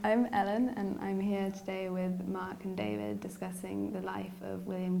I'm Ellen, and I'm here today with Mark and David discussing the life of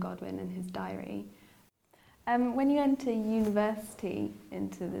William Godwin and his diary. When you enter university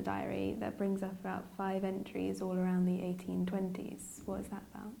into the diary, that brings up about 5 entries all around the 1820s. What is that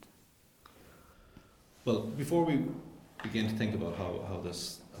about? Well, before we begin to think about how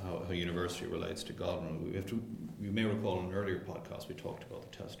university relates to Godwin, you may recall in an earlier podcast we talked about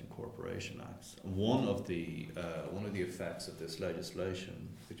the Test and Corporation Acts. And one of the effects of this legislation,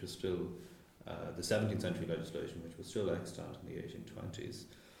 which was still the 17th century legislation, which was still extant in the 1820s,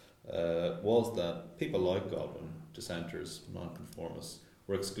 was that people like Godwin, dissenters, nonconformists,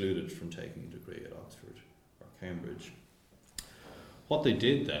 were excluded from taking a degree at Oxford or Cambridge. What they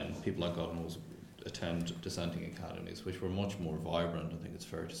did then, people like Godwin, was attend dissenting academies, which were much more vibrant, I think it's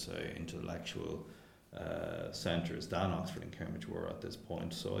fair to say, intellectual centres than Oxford and Cambridge were at this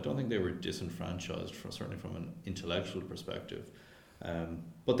point. So I don't think they were disenfranchised, certainly from an intellectual perspective,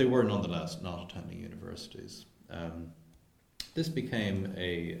 but they were nonetheless not attending universities. This became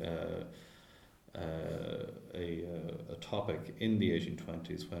a topic in the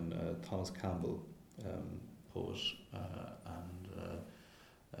 1820s when Thomas Campbell, poet and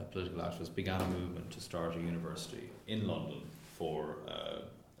political activist, began a movement to start a university in London for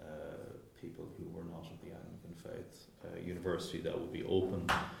people who were not of the Anglican faith, a university that would be open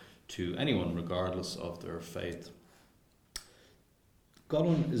to anyone regardless of their faith.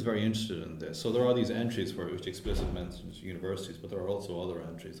 Godwin is very interested in this. So there are these entries which explicitly mention universities, but there are also other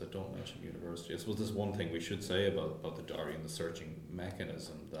entries that don't mention university. I suppose there's one thing we should say about the diary and the searching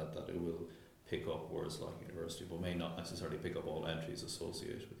mechanism, that it will pick up words like university, but may not necessarily pick up all entries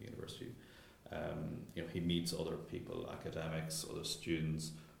associated with the university. He meets other people, academics, other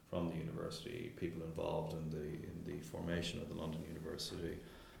students from the university, people involved in the formation of the London University,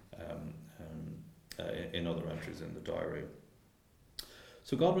 in other entries in the diary.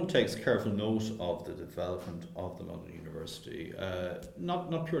 So Godwin takes careful note of the development of the London University,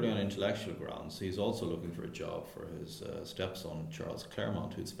 not purely on intellectual grounds. He's also looking for a job for his stepson, Charles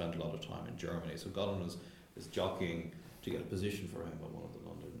Claremont, who'd spent a lot of time in Germany. So Godwin is jockeying to get a position for him at one of the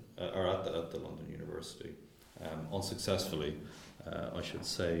London, at the London University, unsuccessfully, I should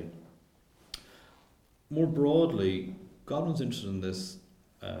say. More broadly, Godwin's interested in this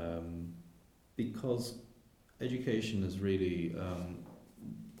because education is really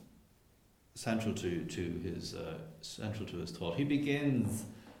central to his thought. He begins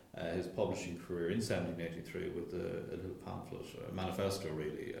his publishing career in 1783 with a little pamphlet, a manifesto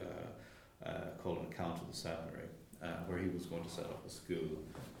really, called An Account of the Seminary, where he was going to set up a school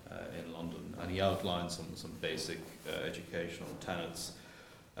in London, and he outlined some basic educational tenets.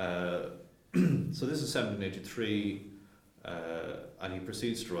 So this is 1783. And he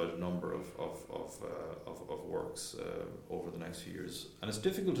proceeds to write a number of works over the next few years, and it's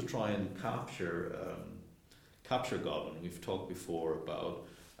difficult to try and capture Godwin. We've talked before about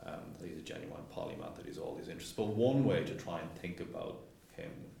that he's a genuine polymath, that he's all these interests. But one way to try and think about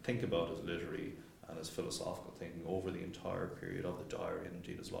him, think about his literary and his philosophical thinking over the entire period of the diary and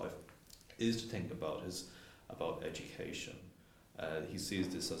indeed his life, is to think about education. He sees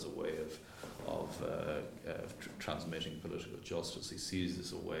this as a way of transmitting political justice. He sees this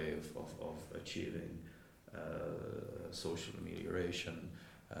as a way of achieving social amelioration.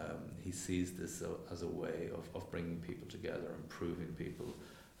 He sees this as a way of bringing people together, improving people.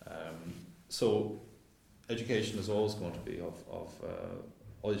 So education is always going to be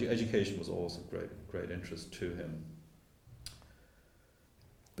education was always of great interest to him.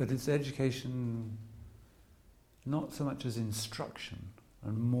 But it's education not so much as instruction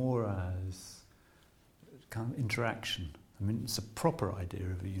and more as kind of interaction. I mean, it's a proper idea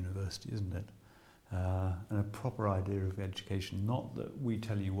of a university, isn't it? And a proper idea of education, not that we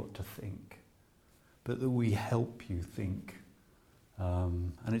tell you what to think, but that we help you think.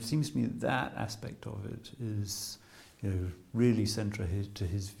 And it seems to me that aspect of it is, really central to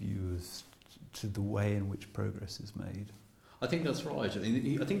his view as to the way in which progress is made. I think that's right.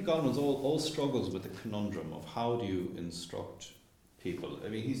 I think Godwin's all struggles with the conundrum of how do you instruct people. I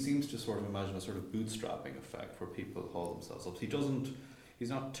mean, he seems to sort of imagine a sort of bootstrapping effect where people haul themselves up.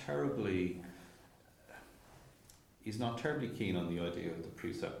 He's not terribly keen on the idea of the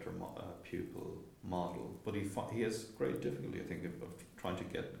preceptor-pupil model, but he has great difficulty, I think, of trying to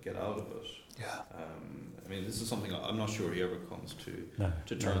get out of it. Yeah. I mean, this is something I'm not sure he ever comes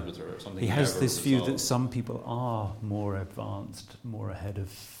to terms with, or something. He has this view that some people are more advanced, more ahead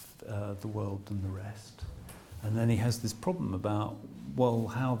of the world than the rest, and then he has this problem about, well,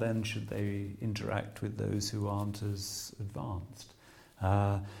 how then should they interact with those who aren't as advanced?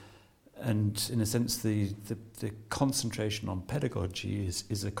 and in a sense, the concentration on pedagogy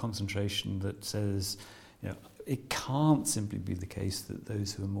is a concentration that says, it can't simply be the case that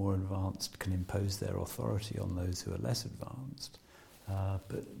those who are more advanced can impose their authority on those who are less advanced.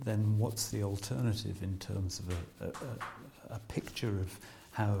 But then what's the alternative in terms of a picture of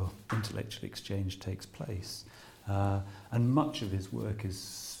how intellectual exchange takes place? And much of his work is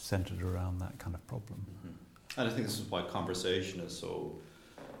centred around that kind of problem. Mm-hmm. And I think this is why conversation is so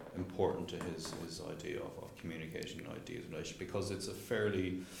important to his idea of communication ideas in relation, because it's a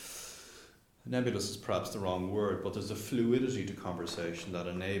fairly... nebulous is perhaps the wrong word, but there's a fluidity to conversation that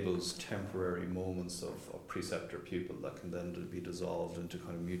enables temporary moments of preceptor-pupil that can then be dissolved into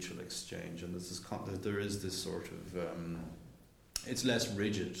kind of mutual exchange. And there is this sort of... it's less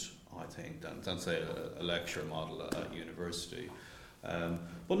rigid, I think, than say, a lecture model at university.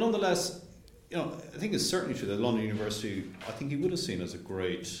 But nonetheless, I think it's certainly true that London University, I think he would have seen as a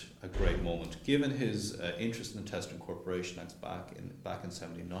great moment, given his interest in the Test and Corporation Acts back in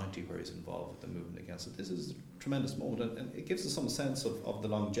 1790, where he's involved with the movement against it. This is a tremendous moment, and it gives us some sense of the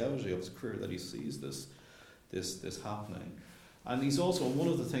longevity of his career, that he sees this happening. And he's also, one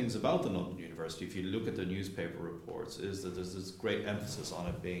of the things about the London University, if you look at the newspaper reports, is that there's this great emphasis on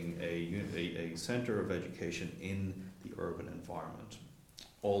it being a centre of education in the urban environment.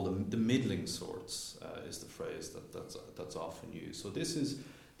 All the middling sorts is the phrase that's often used. So this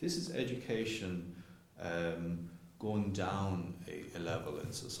is education going down a level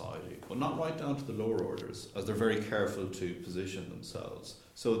in society, but not right down to the lower orders, as they're very careful to position themselves.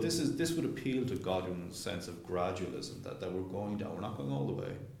 So this would appeal to Godwin's sense of gradualism, that we're going down. We're not going all the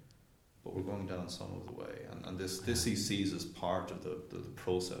way, but we're going down some of the way. And this he sees as part of the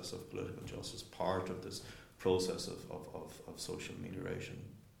process of political justice, part of this process of social amelioration.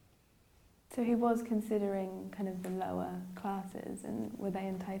 So he was considering kind of the lower classes, and were they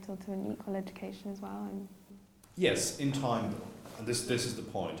entitled to an equal education as well? Yes, in time though. And this is the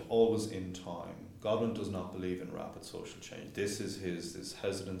point, always in time. Godwin does not believe in rapid social change. This is his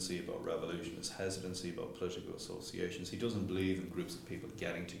hesitancy about revolution, his hesitancy about political associations. He doesn't believe in groups of people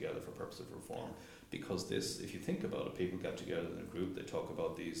getting together for purpose of reform, because if you think about it, people get together in a group, they talk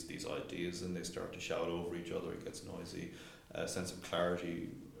about these ideas, and they start to shout over each other, it gets noisy, a sense of clarity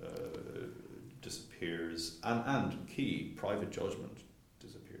disappears, and key, private judgment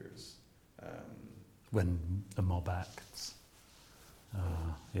disappears. When the mob acts.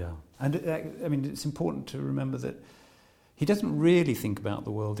 And it's important to remember that he doesn't really think about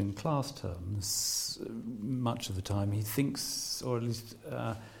the world in class terms much of the time. He thinks, or at least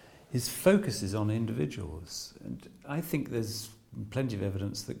his focus is on individuals. And I think there's plenty of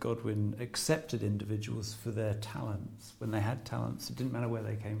evidence that Godwin accepted individuals for their talents. When they had talents, it didn't matter where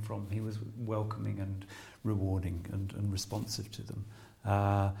they came from. He was welcoming and rewarding and responsive to them.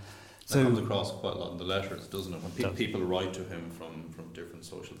 That comes across quite a lot in the letters, doesn't it? When people write to him from different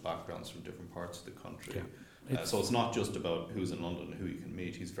social backgrounds, from different parts of the country. Yeah. So it's not just about who's in London and who you can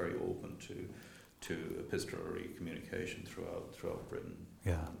meet. He's very open to epistolary communication throughout Britain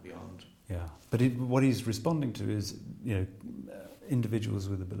and beyond. Yeah, but what he's responding to is, individuals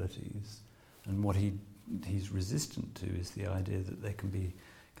with abilities, and what he's resistant to is the idea that there can be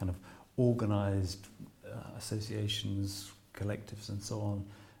kind of organised associations, collectives, and so on,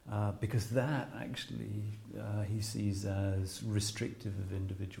 because that actually he sees as restrictive of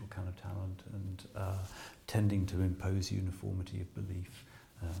individual kind of talent and tending to impose uniformity of belief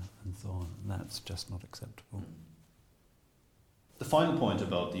and so on. And that's just not acceptable. The final point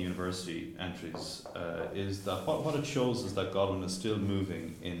about the university entries is that what it shows is that Godwin is still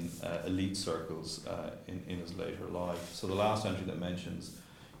moving in elite circles in his later life. So the last entry that mentions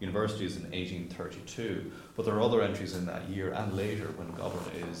university is in 1832, but there are other entries in that year and later when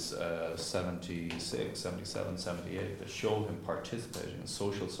Godwin is 76, 77, 78 that show him participating in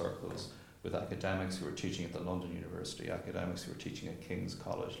social circles with academics who are teaching at the London University, academics who are teaching at King's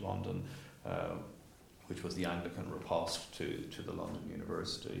College London, which was the Anglican riposte to the London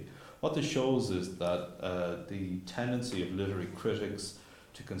University. What this shows is that the tendency of literary critics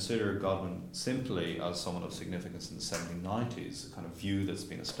to consider Godwin simply as someone of significance in the 1790s, a kind of view that's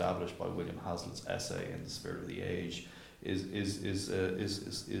been established by William Hazlitt's essay in The Spirit of the Age, is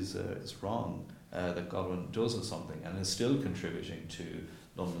wrong. That Godwin does have something and is still contributing to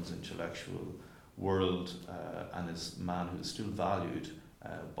London's intellectual world, and is a man who is still valued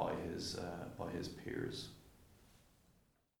by his peers.